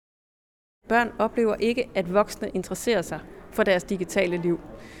børn oplever ikke, at voksne interesserer sig for deres digitale liv.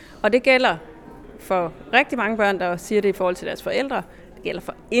 Og det gælder for rigtig mange børn, der siger det i forhold til deres forældre. Det gælder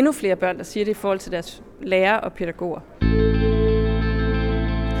for endnu flere børn, der siger det i forhold til deres lærere og pædagoger.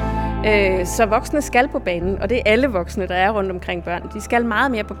 Så voksne skal på banen, og det er alle voksne, der er rundt omkring børn. De skal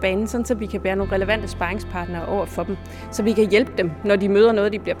meget mere på banen, sådan så vi kan være nogle relevante sparringspartnere over for dem. Så vi kan hjælpe dem, når de møder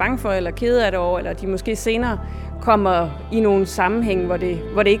noget, de bliver bange for eller kede af det over, eller de måske senere kommer i nogle sammenhæng,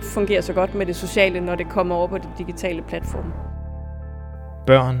 hvor det ikke fungerer så godt med det sociale, når det kommer over på de digitale platforme.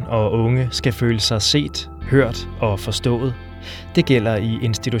 Børn og unge skal føle sig set, hørt og forstået. Det gælder i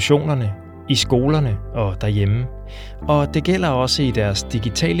institutionerne, i skolerne og derhjemme. Og det gælder også i deres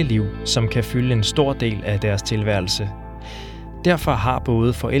digitale liv, som kan fylde en stor del af deres tilværelse. Derfor har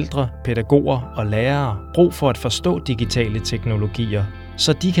både forældre, pædagoger og lærere brug for at forstå digitale teknologier,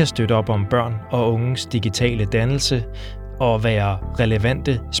 så de kan støtte op om børn og unges digitale dannelse og være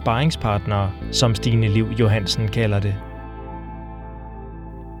relevante sparringspartnere, som Stine Liv Johansen kalder det.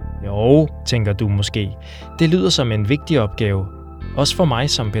 Jo, tænker du måske. Det lyder som en vigtig opgave, også for mig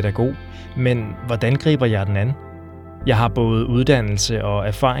som pædagog, men hvordan griber jeg den an? Jeg har både uddannelse og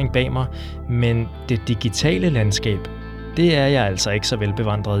erfaring bag mig, men det digitale landskab, det er jeg altså ikke så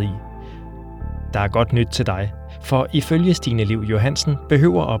velbevandret i. Der er godt nyt til dig, for ifølge Stine Liv Johansen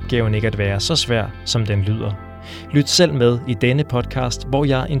behøver opgaven ikke at være så svær, som den lyder. Lyt selv med i denne podcast, hvor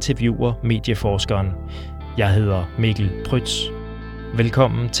jeg interviewer medieforskeren. Jeg hedder Mikkel Prytz.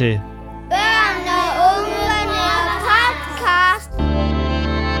 Velkommen til Børn og Unge podcast.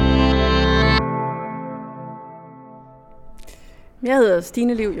 Jeg hedder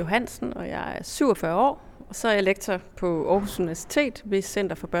Stine Liv Johansen, og jeg er 47 år, og så er jeg lektor på Aarhus Universitet ved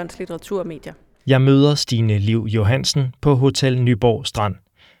Center for Børns Litteratur og Medier. Jeg møder Stine Liv Johansen på Hotel Nyborg Strand.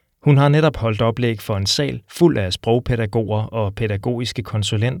 Hun har netop holdt oplæg for en sal fuld af sprogpædagoger og pædagogiske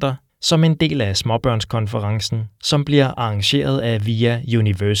konsulenter, som en del af småbørnskonferencen, som bliver arrangeret af VIA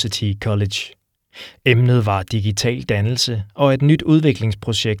University College. Emnet var digital dannelse og et nyt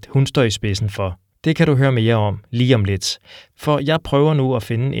udviklingsprojekt, hun står i spidsen for. Det kan du høre mere om lige om lidt, for jeg prøver nu at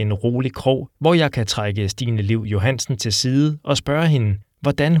finde en rolig krog, hvor jeg kan trække Stine Liv Johansen til side og spørge hende,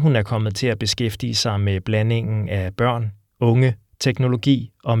 hvordan hun er kommet til at beskæftige sig med blandingen af børn, unge,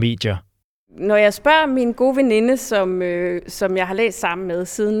 teknologi og medier. Når jeg spørger min gode veninde, som jeg har læst sammen med,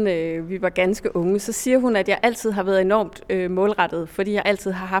 siden vi var ganske unge, så siger hun, at jeg altid har været enormt målrettet, fordi jeg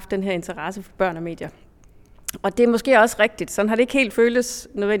altid har haft den her interesse for børn og medier. Og det er måske også rigtigt. Sådan har det ikke helt føltes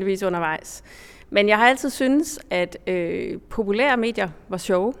nødvendigvis undervejs. Men jeg har altid syntes, at populære medier var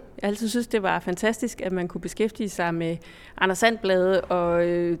sjove. Jeg har altid syntes, det var fantastisk, at man kunne beskæftige sig med Anders Sand-blade og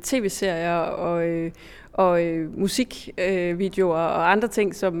tv-serier og musikvideoer og andre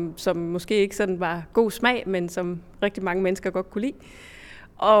ting, som måske ikke sådan var god smag, men som rigtig mange mennesker godt kunne lide.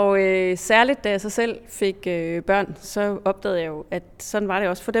 Og særligt da jeg så selv fik børn, så opdagede jeg jo, at sådan var det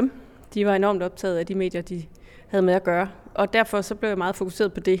også for dem. De var enormt optaget af de medier, de havde med at gøre. Og derfor så blev jeg meget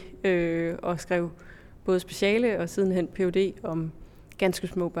fokuseret på det og skrev både speciale og sidenhen Ph.D. om ganske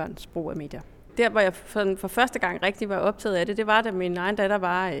små børns brug af medier. Der, hvor jeg for første gang rigtig var optaget af det, det var, da min egen datter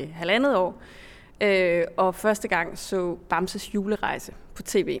var 1,5 år, og første gang så Bamses julerejse på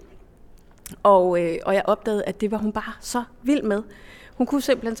tv. Og jeg opdagede, at det var hun bare så vild med. Hun kunne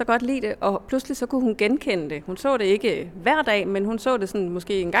simpelthen så godt lide det, og pludselig så kunne hun genkende det. Hun så det ikke hver dag, men hun så det sådan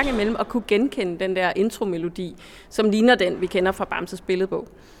måske en gang imellem, og kunne genkende den der intromelodi, som ligner den, vi kender fra Bamses billedbog.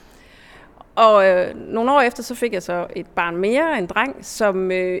 Og nogle år efter, så fik jeg så et barn mere, en dreng,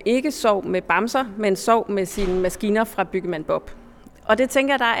 som ikke sov med bamser, men sov med sine maskiner fra Byggemand Bob. Og det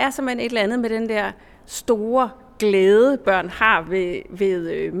tænker jeg, der er simpelthen et eller andet med den der store glæde, børn har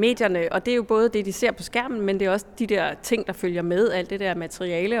ved medierne. Og det er jo både det, de ser på skærmen, men det er også de der ting, der følger med. Alt det der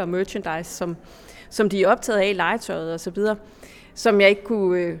materiale og merchandise, som de er optaget af i legetøjet og så videre, som jeg ikke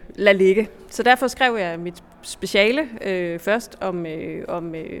kunne lade ligge. Så derfor skrev jeg mit speciale først om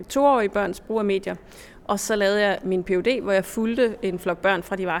 2-årige børns brug af medier. Og så lavede jeg min Ph.D., hvor jeg fulgte en flok børn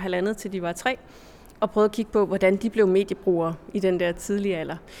fra de var 1,5 til de var 3, og prøvede at kigge på, hvordan de blev mediebrugere i den der tidlige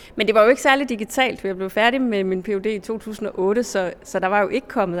alder. Men det var jo ikke særlig digitalt, for jeg blev færdig med min Ph.D. i 2008, så der var jo ikke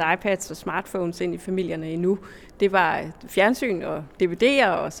kommet iPads og smartphones ind i familierne endnu. Det var fjernsyn og DVD'er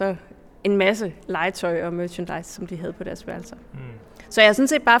og så en masse legetøj og merchandise, som de havde på deres værelser. Så jeg har sådan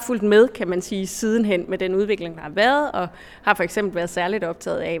set bare fulgt med, kan man sige, sidenhen med den udvikling, der har været, og har for eksempel været særligt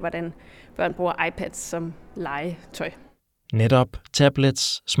optaget af, hvordan børn bruger iPads som legetøj. Netop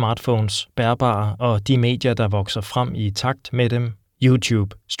tablets, smartphones, bærbare og de medier, der vokser frem i takt med dem,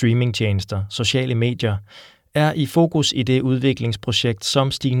 YouTube, streamingtjenester, sociale medier, er i fokus i det udviklingsprojekt,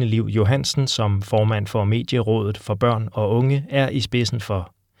 som Stine Liv Johansen som formand for Medierådet for Børn og Unge er i spidsen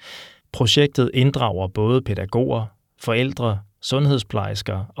for. Projektet inddrager både pædagoger, forældre,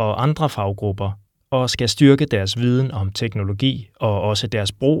 sundhedsplejersker og andre faggrupper og skal styrke deres viden om teknologi og også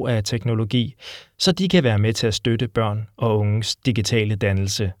deres brug af teknologi, så de kan være med til at støtte børn og unges digitale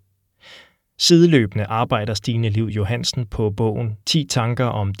dannelse. Sideløbende arbejder Stine Liv Johansen på bogen 10 tanker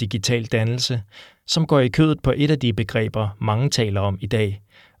om digital dannelse, som går i kødet på et af de begreber, mange taler om i dag,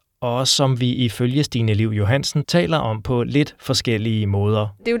 og som vi ifølge Stine Liv Johansen taler om på lidt forskellige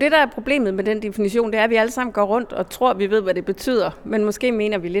måder. Det er jo det, der er problemet med den definition, det er, at vi alle sammen går rundt og tror, vi ved, hvad det betyder, men måske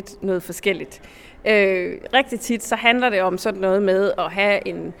mener vi lidt noget forskelligt. Rigtig tit så handler det om sådan noget med at have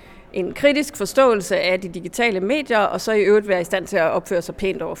en kritisk forståelse af de digitale medier, og så i øvrigt være i stand til at opføre sig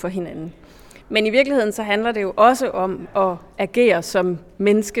pænt over for hinanden. Men i virkeligheden så handler det jo også om at agere som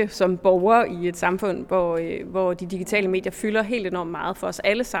menneske, som borger i et samfund, hvor de digitale medier fylder helt enormt meget for os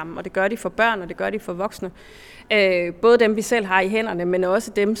alle sammen, og det gør de for børn, og det gør de for voksne. Både dem, vi selv har i hænderne, men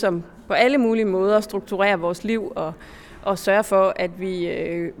også dem, som på alle mulige måder strukturerer vores liv og sørger for, at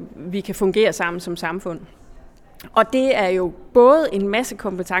vi kan fungere sammen som samfund. Og det er jo både en masse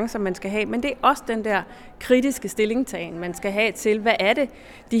kompetencer, man skal have, men det er også den der kritiske stillingtagen, man skal have til, hvad er det,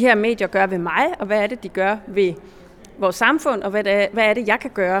 de her medier gør ved mig, og hvad er det, de gør ved vores samfund, og hvad er det, jeg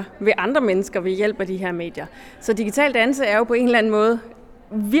kan gøre ved andre mennesker ved hjælp af de her medier. Så digital dannelse er jo på en eller anden måde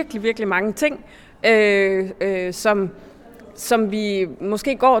virkelig, virkelig mange ting, som vi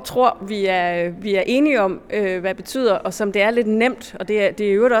måske går og tror, vi er enige om, hvad betyder, og som det er lidt nemt, og det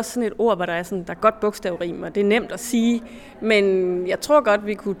er jo også sådan et ord, hvor der er godt bogstavrim, og det er nemt at sige, men jeg tror godt,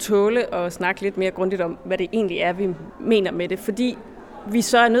 vi kunne tåle at snakke lidt mere grundigt om, hvad det egentlig er, vi mener med det, fordi vi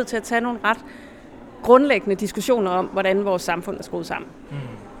så er nødt til at tage nogle ret grundlæggende diskussioner om, hvordan vores samfund er skruet sammen.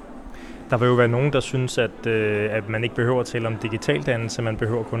 Der vil jo være nogen, der synes, at man ikke behøver at tale om digital dannelse, man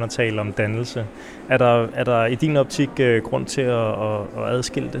behøver kun at tale om dannelse. Er der i din optik grund til at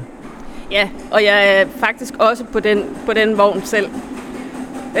adskille det? Ja, og jeg er faktisk også på den vogn selv.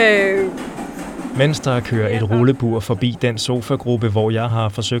 Mens der kører et rullebur forbi den sofagruppe, hvor jeg har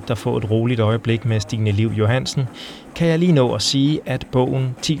forsøgt at få et roligt øjeblik med Stine Liv Johansen, kan jeg lige nå at sige, at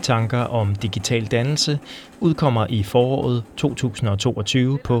bogen 10 tanker om digital dannelse udkommer i foråret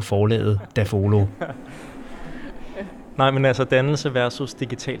 2022 på forlaget Dafolo. Nej, men altså dannelse versus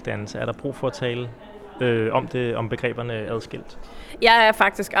digital dannelse. Er der brug for at tale om begreberne adskilt? Jeg er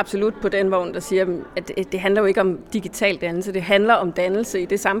faktisk absolut på den vogn, der siger, at det handler jo ikke om digital dannelse, det handler om dannelse i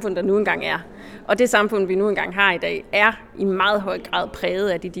det samfund, der nu engang er. Og det samfund, vi nu engang har i dag, er i meget høj grad præget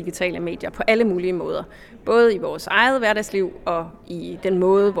af de digitale medier på alle mulige måder. Både i vores eget hverdagsliv og i den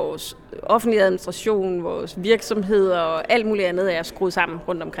måde, vores offentlige administration, vores virksomheder og alt muligt andet er skruet sammen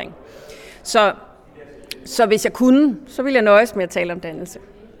rundt omkring. Så hvis jeg kunne, så ville jeg nøjes med at tale om dannelse.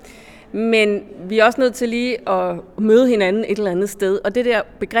 Men vi er også nødt til lige at møde hinanden et eller andet sted, og det der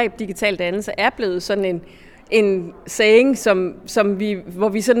begreb digital dannelse er blevet sådan en saying, hvor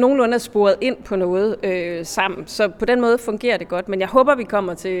vi så nogenlunde er sporet ind på noget sammen. Så på den måde fungerer det godt, men jeg håber, vi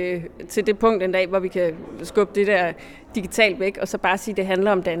kommer til det punkt en dag, hvor vi kan skubbe det der digitalt væk, og så bare sige, at det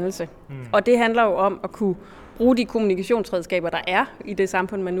handler om dannelse. Og det handler jo om at kunne bruge de kommunikationsredskaber, der er i det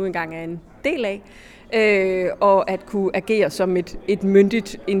samfund, man nu engang er en del af, og at kunne agere som et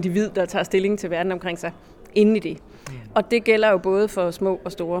myndigt individ, der tager stilling til verden omkring sig inde i det. Og det gælder jo både for små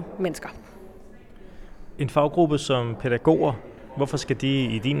og store mennesker. En faggruppe som pædagoger, hvorfor skal de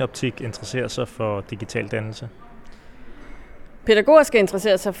i din optik interessere sig for digital dannelse? Pædagoger skal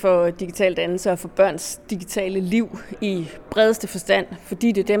interessere sig for digital dannelse og for børns digitale liv i bredeste forstand,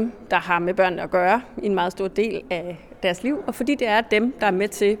 fordi det er dem, der har med børnene at gøre i en meget stor del af deres liv, og fordi det er dem, der er med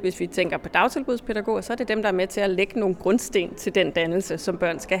til, hvis vi tænker på dagtilbudspædagoger, så er det dem, der er med til at lægge nogle grundsten til den dannelse, som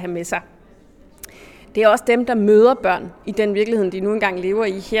børn skal have med sig. Det er også dem, der møder børn i den virkelighed, de nu engang lever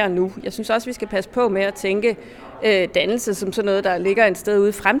i her og nu. Jeg synes også, vi skal passe på med at tænke dannelse som sådan noget, der ligger et sted ude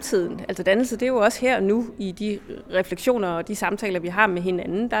i fremtiden. Altså dannelse, det er jo også her og nu i de refleksioner og de samtaler, vi har med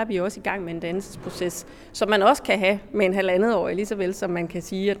hinanden. Der er vi også i gang med en dannelsesproces, som man også kan have med en 1,5-årig, lige så vel som man kan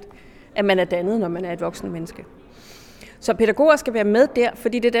sige, at man er dannet, når man er et voksen menneske. Så pædagoger skal være med der,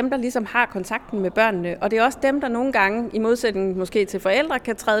 fordi det er dem, der ligesom har kontakten med børnene. Og det er også dem, der nogle gange, i modsætning måske til forældre,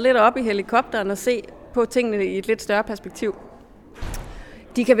 kan træde lidt op i helikopteren og se på tingene i et lidt større perspektiv.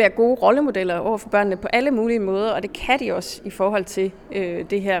 De kan være gode rollemodeller over for børnene på alle mulige måder, og det kan de også i forhold til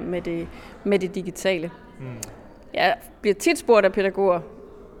det her med det digitale. Jeg bliver tit spurgt af pædagoger,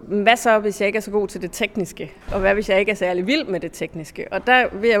 hvad så, hvis jeg ikke er så god til det tekniske? Og hvad hvis jeg ikke er særlig vild med det tekniske? Og der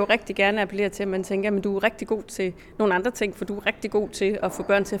vil jeg jo rigtig gerne appellere til, at man tænker, at du er rigtig god til nogle andre ting, for du er rigtig god til at få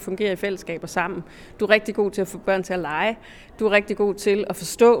børn til at fungere i fællesskaber sammen. Du er rigtig god til at få børn til at lege. Du er rigtig god til at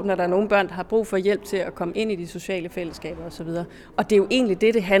forstå, når der er nogle børn, der har brug for hjælp til at komme ind i de sociale fællesskaber osv. Og det er jo egentlig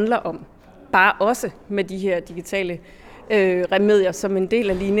det handler om. Bare også med de her digitale remedier som en del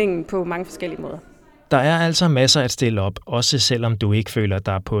af ligningen på mange forskellige måder. Der er altså masser at stille op, også selvom du ikke føler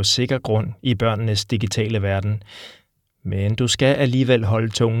dig på sikker grund i børnenes digitale verden. Men du skal alligevel holde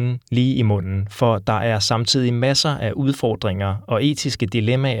tungen lige i munden, for der er samtidig masser af udfordringer og etiske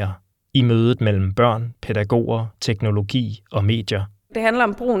dilemmaer i mødet mellem børn, pædagoger, teknologi og medier. Det handler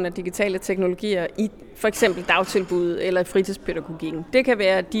om brugen af digitale teknologier i for eksempel dagtilbud eller fritidspædagogikken. Det kan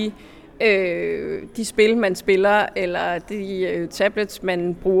være de spil, man spiller, eller de tablets,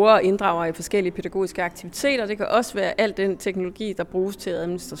 man bruger og inddrager i forskellige pædagogiske aktiviteter. Det kan også være al den teknologi, der bruges til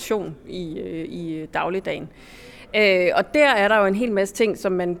administration i dagligdagen. Og der er der jo en hel masse ting,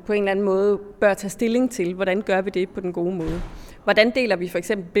 som man på en eller anden måde bør tage stilling til. Hvordan gør vi det på den gode måde? Hvordan deler vi for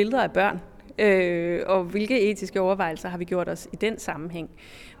eksempel billeder af børn? Og hvilke etiske overvejelser har vi gjort os i den sammenhæng?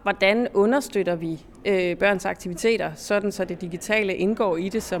 Hvordan understøtter vi børns aktiviteter, sådan så det digitale indgår i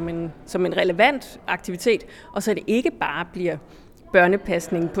det som en relevant aktivitet, og så det ikke bare bliver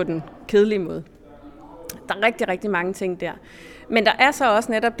børnepasning på den kedelige måde? Der er rigtig, rigtig mange ting der. Men der er så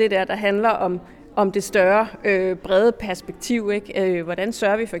også netop det der handler om det større, brede perspektiv. Ikke? Hvordan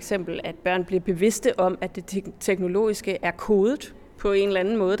sørger vi for eksempel, at børn bliver bevidste om, at det teknologiske er kodet på en eller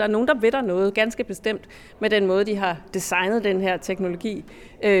anden måde. Der er nogen, der ved noget ganske bestemt med den måde, de har designet den her teknologi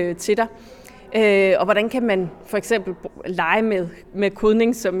til dig. Og hvordan kan man for eksempel lege med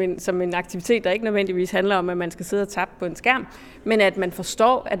kodning som en aktivitet, der ikke nødvendigvis handler om, at man skal sidde og tappe på en skærm, men at man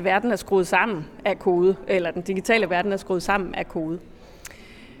forstår, at verden er skruet sammen af kode, eller den digitale verden er skruet sammen af kode.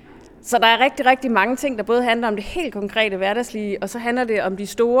 Så der er rigtig, rigtig mange ting, der både handler om det helt konkrete hverdagslige, og så handler det om de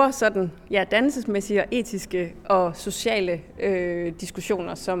store dannelsesmæssige, etiske og sociale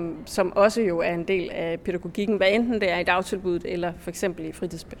diskussioner, som også jo er en del af pædagogikken, hvad enten det er i dagtilbuddet eller for eksempel i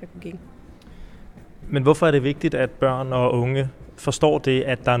fritidspædagogikken. Men hvorfor er det vigtigt, at børn og unge forstår det,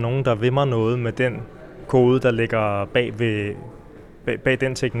 at der er nogen, der vimmer noget med den kode, der ligger bag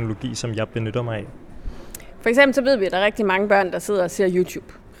den teknologi, som jeg benytter mig af? For eksempel så ved vi, at der er rigtig mange børn, der sidder og ser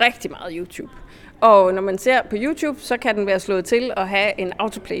YouTube. Rigtig meget YouTube. Og når man ser på YouTube, så kan den være slået til at have en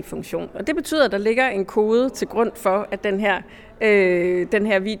autoplay-funktion. Og det betyder, at der ligger en kode til grund for, at den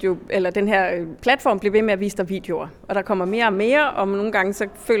her video eller den her platform bliver ved med at vise dig videoer. Og der kommer mere og mere, og nogle gange så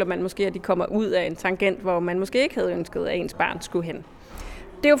føler man måske, at de kommer ud af en tangent, hvor man måske ikke havde ønsket, at ens barn skulle hen.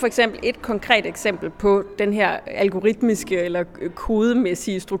 Det er jo for eksempel et konkret eksempel på den her algoritmiske eller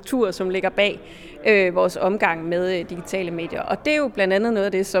kodemæssige struktur, som ligger bag vores omgang med digitale medier. Og det er jo blandt andet noget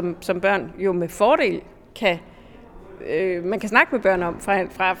af det, som børn jo med fordel man kan snakke med børn om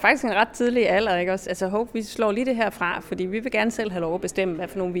fra faktisk en ret tidlig alder. Ikke? Også, altså, vi slår lige det her fra, fordi vi vil gerne selv have lov at bestemme, hvad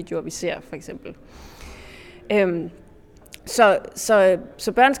for nogle videoer vi ser, for eksempel.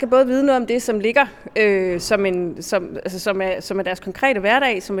 Så børn skal både vide noget om det, som ligger som er deres konkrete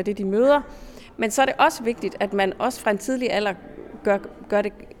hverdag, som er det, de møder. Men så er det også vigtigt, at man også fra en tidlig alder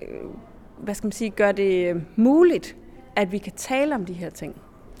gør det muligt, at vi kan tale om de her ting.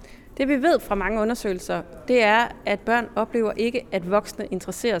 Det vi ved fra mange undersøgelser, det er, at børn oplever ikke, at voksne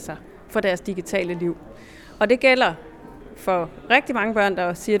interesserer sig for deres digitale liv. Og det gælder for rigtig mange børn,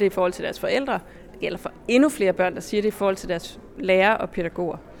 der siger det i forhold til deres forældre. Det gælder for endnu flere børn, der siger det i forhold til deres lærere og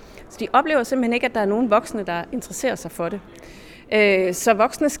pædagoger. Så de oplever simpelthen ikke, at der er nogen voksne, der interesserer sig for det. Så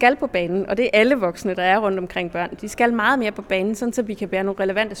voksne skal på banen, og det er alle voksne, der er rundt omkring børn. De skal meget mere på banen, sådan så vi kan være nogle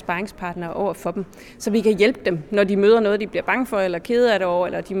relevante sparringspartnere over for dem. Så vi kan hjælpe dem, når de møder noget, de bliver bange for eller kede af det over,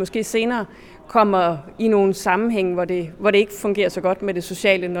 eller de måske senere kommer i nogle sammenhæng, hvor det ikke fungerer så godt med det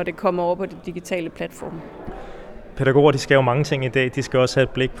sociale, når det kommer over på de digitale platforme. Pædagoger, de skal jo mange ting i dag. De skal også have et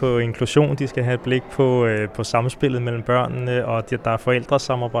blik på inklusion, de skal have et blik på samspillet mellem børnene, og der er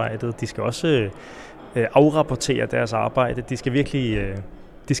forældresamarbejdet. De skal også afrapportere deres arbejde. De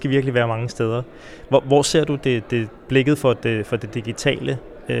skal virkelig være mange steder. Hvor ser du det blikket for det digitale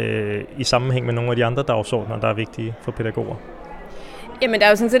i sammenhæng med nogle af de andre dagsordener, der er vigtige for pædagoger? Jamen, der er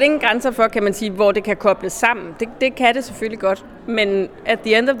jo sådan set ingen grænser for, kan man sige, hvor det kan kobles sammen. Det kan det selvfølgelig godt. Men at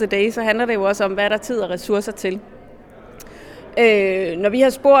the end of the day, så handler det jo også om, hvad der er tid og ressourcer til. Når vi har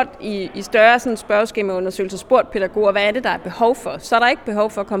spurgt i større sådan spørgeskemaundersøgelser, spurgt pædagoger, hvad er det, der er behov for, så er der ikke behov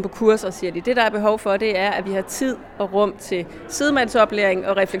for at komme på kurser, siger de. Det, der er behov for, det er, at vi har tid og rum til sidemandsoplæring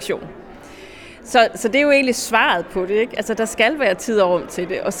og refleksion. Så det er jo egentlig svaret på det, ikke? Altså, der skal være tid og rum til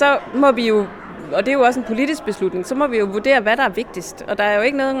det. Og så må vi jo og det er jo også en politisk beslutning, så må vi jo vurdere, hvad der er vigtigst. Og der er jo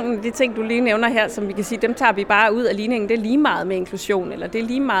ikke nogen af de ting, du lige nævner her, som vi kan sige, dem tager vi bare ud af ligningen. Det er lige meget med inklusion, eller det er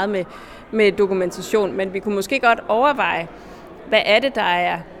lige meget med dokumentation. Men vi kunne måske godt overveje, hvad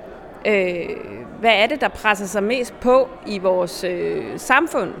er det, der presser sig mest på i vores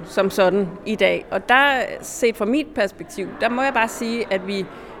samfund som sådan i dag. Og der, set fra mit perspektiv, der må jeg bare sige, at vi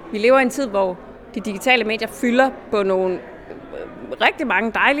lever i en tid, hvor de digitale medier fylder på nogle rigtig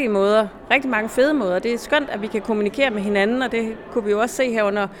mange dejlige måder, rigtig mange fede måder. Det er skønt, at vi kan kommunikere med hinanden, og det kunne vi jo også se her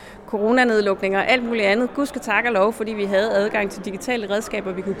under coronanedlukninger og alt muligt andet. Gud skal takke og lov, fordi vi havde adgang til digitale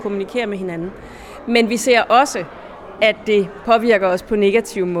redskaber, vi kunne kommunikere med hinanden. Men vi ser også, at det påvirker os på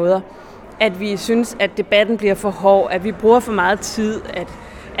negative måder. At vi synes, at debatten bliver for hård, at vi bruger for meget tid,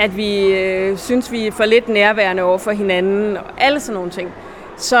 at vi synes, vi er for lidt nærværende over for hinanden, og alle sådan nogle ting.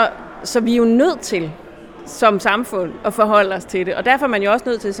 Så vi er jo nødt til som samfund at forholde os til det. Og derfor er man jo også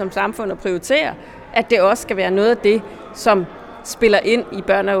nødt til som samfund at prioritere, at det også skal være noget af det, som spiller ind i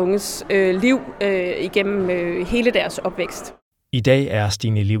børn og unges liv igennem hele deres opvækst. I dag er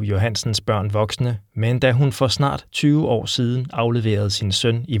Stine Liv Johansens børn voksne, men da hun for snart 20 år siden afleverede sin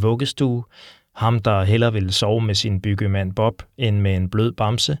søn i vuggestue, ham der hellere ville sove med sin byggemand Bob end med en blød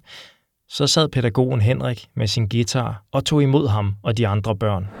bamse, så sad pædagogen Henrik med sin guitar og tog imod ham og de andre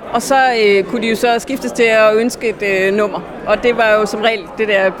børn. Og så kunne de jo så skiftes til at ønske et nummer, og det var jo som regel det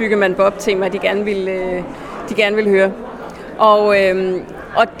der byggemand Bob-tema, de gerne ville høre.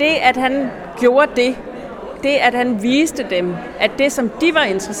 Og det, at han gjorde det, at han viste dem, at det, som de var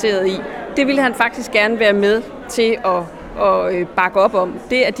interesseret i, det ville han faktisk gerne være med til at bakke op om.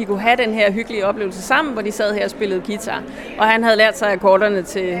 Det, at de kunne have den her hyggelige oplevelse sammen, hvor de sad her og spillede guitar. Og han havde lært sig akkorderne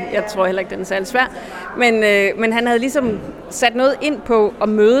til, jeg tror heller ikke, den er særlig svær, men han havde ligesom sat noget ind på at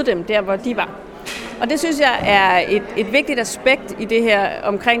møde dem der, hvor de var. Og det synes jeg er et vigtigt aspekt i det her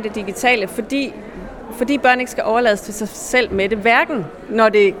omkring det digitale, fordi børn ikke skal overlades til sig selv med det, hverken når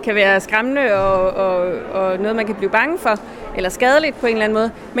det kan være skræmmende og noget, man kan blive bange for, eller skadeligt på en eller anden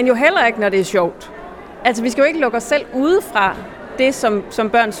måde, men jo heller ikke, når det er sjovt. Altså, vi skal jo ikke lukke os selv udefra det, som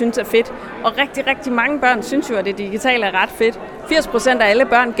børn synes er fedt. Og rigtig, rigtig mange børn synes jo, at det digitale er ret fedt. 80% af alle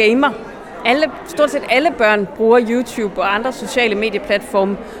børn gamer. Stort set alle børn bruger YouTube og andre sociale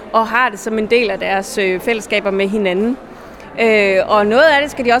medieplatforme og har det som en del af deres fællesskaber med hinanden. Og noget af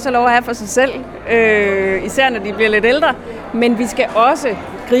det skal de også have lov at have for sig selv, især når de bliver lidt ældre. Men vi skal også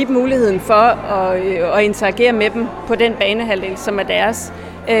gribe muligheden for at interagere med dem på den banehalvdel, som er deres.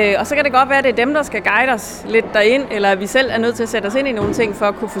 Og så kan det godt være, at det er dem, der skal guide os lidt derind, eller vi selv er nødt til at sætte os ind i nogle ting for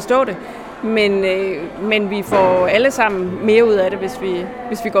at kunne forstå det. Men vi får alle sammen mere ud af det,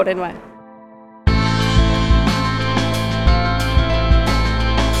 hvis vi går den vej.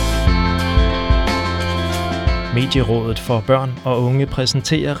 Medierådet for børn og unge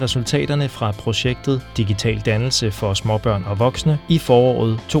præsenterer resultaterne fra projektet Digital Dannelse for småbørn og voksne i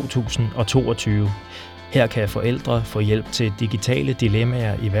foråret 2022. Her kan forældre få hjælp til digitale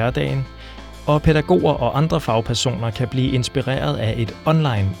dilemmaer i hverdagen, og pædagoger og andre fagpersoner kan blive inspireret af et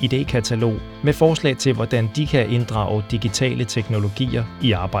online idékatalog med forslag til, hvordan de kan inddrage digitale teknologier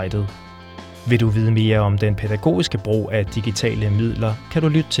i arbejdet. Vil du vide mere om den pædagogiske brug af digitale midler, kan du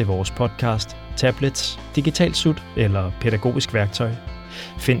lytte til vores podcast Tablets, Digital Sut eller Pædagogisk Værktøj.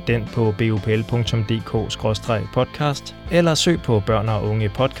 Find den på bupl.dk/podcast eller søg på Børn og Unge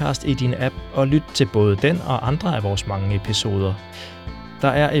Podcast i din app og lyt til både den og andre af vores mange episoder. Der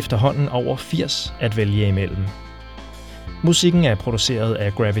er efterhånden over 80 at vælge imellem. Musikken er produceret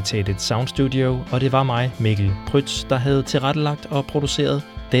af Gravitated Sound Studio, og det var mig, Mikkel Prytz, der havde tilrettelagt og produceret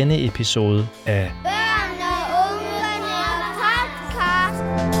denne episode af